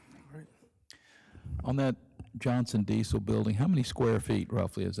you. All right. On that Johnson Diesel building, how many square feet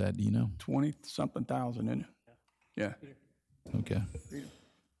roughly is that, do you know? 20-something thousand, isn't it? Yeah. Okay.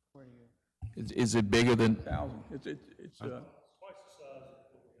 Is it bigger than? 1,000. It's twice the size.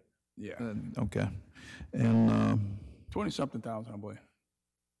 Yeah. Okay. And 20-something thousand, I believe.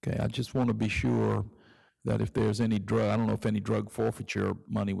 okay, I just want to be sure that if there's any I don't know if any drug forfeiture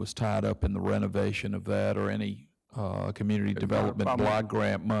money was tied up in the renovation of that, or any community development block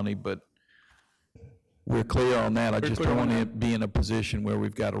grant money, but we're clear on that. I just don't want to be in a position where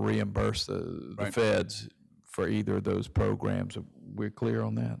we've got to reimburse the feds for either of those programs. We're clear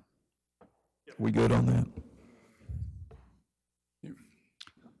on that? We good on that?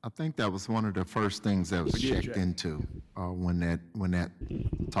 I think that was one of the first things that was checked into when that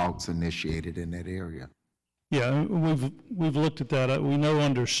talks initiated in that area. Yeah, we've looked at that. We know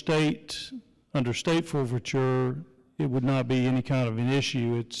under state forfeiture, it would not be any kind of an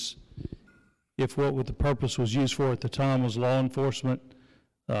issue. It's if what the purpose was used for at the time was law enforcement,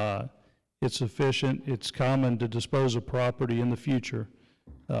 it's sufficient. It's common to dispose of property in the future.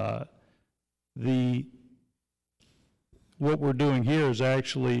 What we're doing here is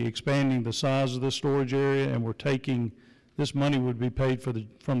actually expanding the size of the storage area, and we're taking, this money would be paid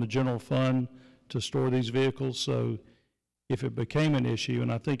from the general fund to store these vehicles. So if it became an issue,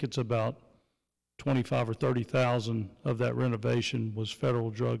 and I think it's about 25 or 30,000 of that renovation was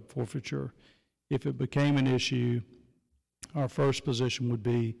federal drug forfeiture. If it became an issue, our first position would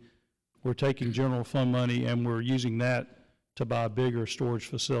be we're taking general fund money and we're using that to buy a bigger storage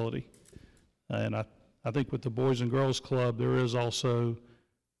facility. And I think with the Boys and Girls Club, there is also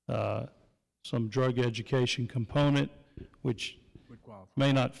some drug education component, which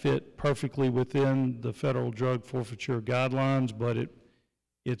may not fit perfectly within the federal drug forfeiture guidelines, but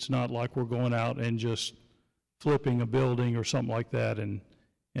it's not like we're going out and just flipping a building or something like that and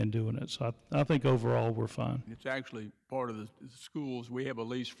doing it. So I think overall we're fine. It's actually part of the schools. We have a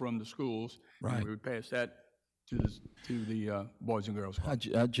lease from the schools. Right. And we would pass that to the Boys and Girls Club.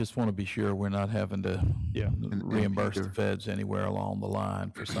 I just want to be sure we're not having to reimburse the feds anywhere along the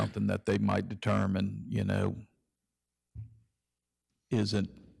line for something that they might determine, isn't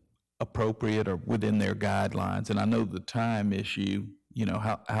appropriate or within their guidelines. And I know the time issue,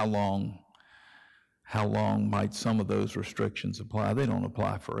 how long might some of those restrictions apply? They don't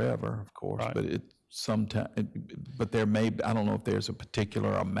apply forever, of course, right. But but there may, I don't know if there's a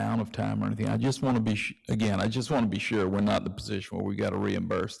particular amount of time or anything. I just want to be, I just want to be sure we're not in the position where we got to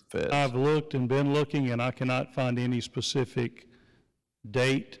reimburse the feds. I've looked and been looking, and I cannot find any specific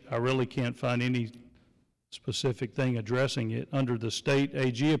date. I really can't find any specific thing addressing it. Under the state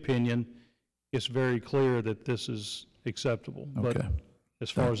AG opinion, it's very clear that this is acceptable. Okay. But as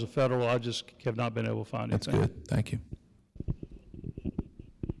far as the federal, I just have not been able to find anything. That's good. Thank you.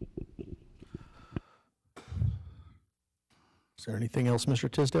 Is there anything else, Mr.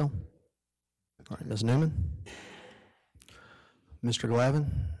 Tisdale? All right, Ms. Newman? Mr. Glavin?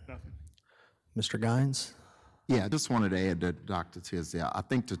 Nothing. Mr. Gines? Yeah, I just wanted to add to Dr. Tisdale. I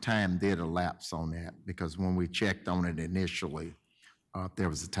think the time did elapse on that because when we checked on it initially, there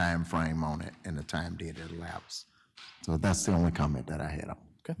was a time frame on it, and the time did elapse. So that's the only comment that I had on.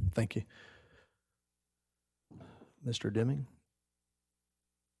 Okay, thank you. Mr. Deming?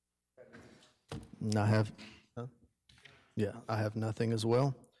 I have, I have nothing as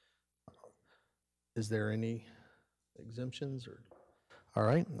well. Is there any exemptions or? All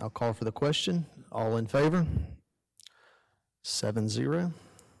right, I'll call for the question. All in favor? 7-0.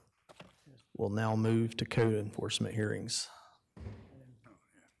 We'll now move to code enforcement hearings.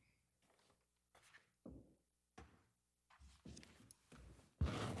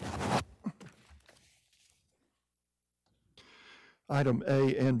 Item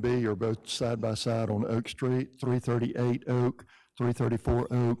A and B are both side by side on Oak Street, 338 Oak, 334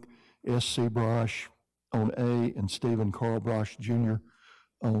 Oak, S.C. Brosh on A, and Stephen Carl Brosh Jr.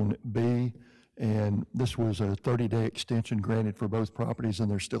 on B. And this was a 30-day extension granted for both properties,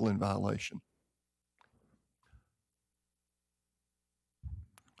 and they're still in violation.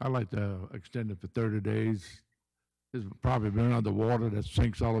 I'd like to extend it for 30 days. It's probably been under water that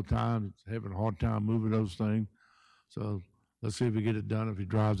sinks all the time. It's having a hard time moving those things. So let's see if we get it done. If he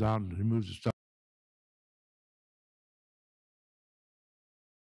drives out and he moves the stuff.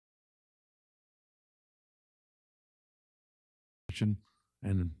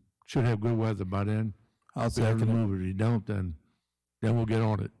 And should have good weather by then. I'll If we have to second it. move it. If you don't, then we'll get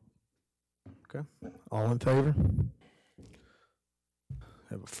on it. Okay, all in favor?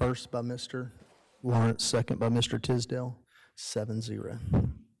 Have a first by Mr. Lawrence, second by Mr. Tisdale, 7-0. All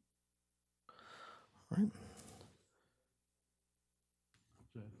right.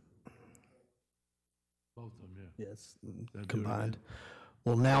 Both of them, yeah. Yes, That do it combined.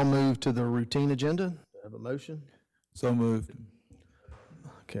 We'll now move to the routine agenda. Have a motion? So moved.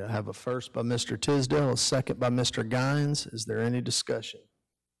 Okay, I have a first by Mr. Tisdale, a second by Mr. Gines. Is there any discussion?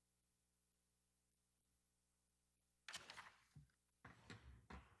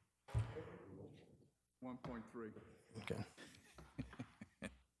 Okay.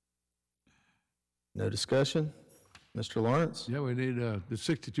 No discussion? Mr. Lawrence? Yeah, we need the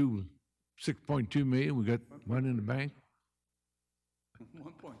 6.2 million. We got money in the bank.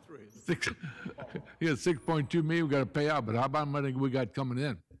 1.3. 6.2 million we got to pay out, but how about money we got coming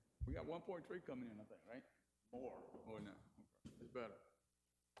in? We got 1.3 coming in, I think, right? More than that. It's better.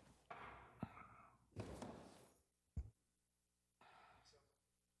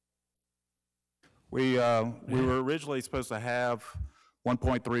 We were originally supposed to have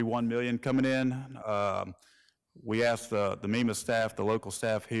 1.31 million coming in. We asked the MEMA staff, the local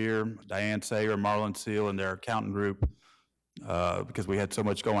staff here, Diane Sayer, Marlon Seal, and their accountant group, because we had so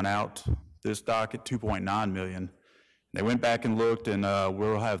much going out, this docket 2.9 million. They went back and looked, and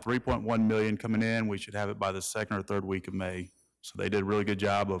we'll have 3.1 million coming in. We should have it by the second or third week of May. So they did a really good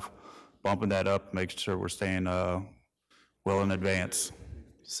job of bumping that up, making sure we're staying well in advance,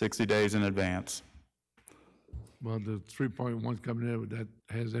 60 days in advance. Well, the 3.1 coming in, that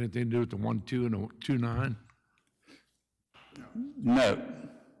has anything to do with the 1.2 and the 2.9? No.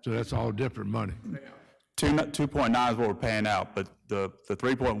 So that's all different money. 2.9 is what we're paying out, but the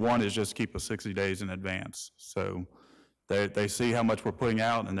 3.1 is just keep us 60 days in advance. So they see how much we're putting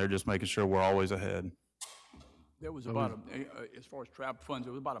out, and they're just making sure we're always ahead. There was about, as far as trap funds,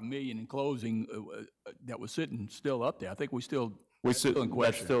 there was about $1 million in closing that was sitting still up there. I think still in question.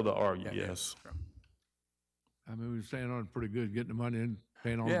 That's still the argument, yes. I mean, we were staying on pretty good, getting the money in,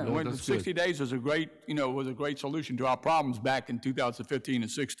 paying all the Yeah, bills. That's 60 good. days was a great solution to our problems back in 2015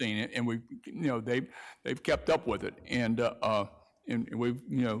 and 16, and we, they've kept up with it, and we've,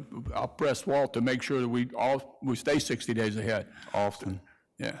 I'll press Walt to make sure that we stay 60 days ahead. Often.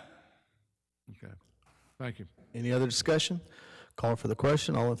 Yeah. Okay, thank you. Any other discussion? Call for the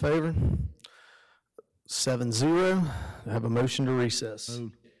question, all in favor? 7-0, I have a motion to recess.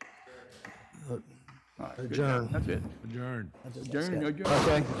 Moved. Adjourn. That's it. Adjourn. Adjourn.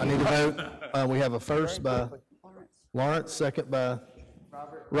 Okay, I need a vote. We have a first by Lawrence, second by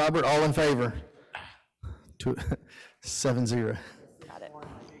Robert, all in favor? 7-0.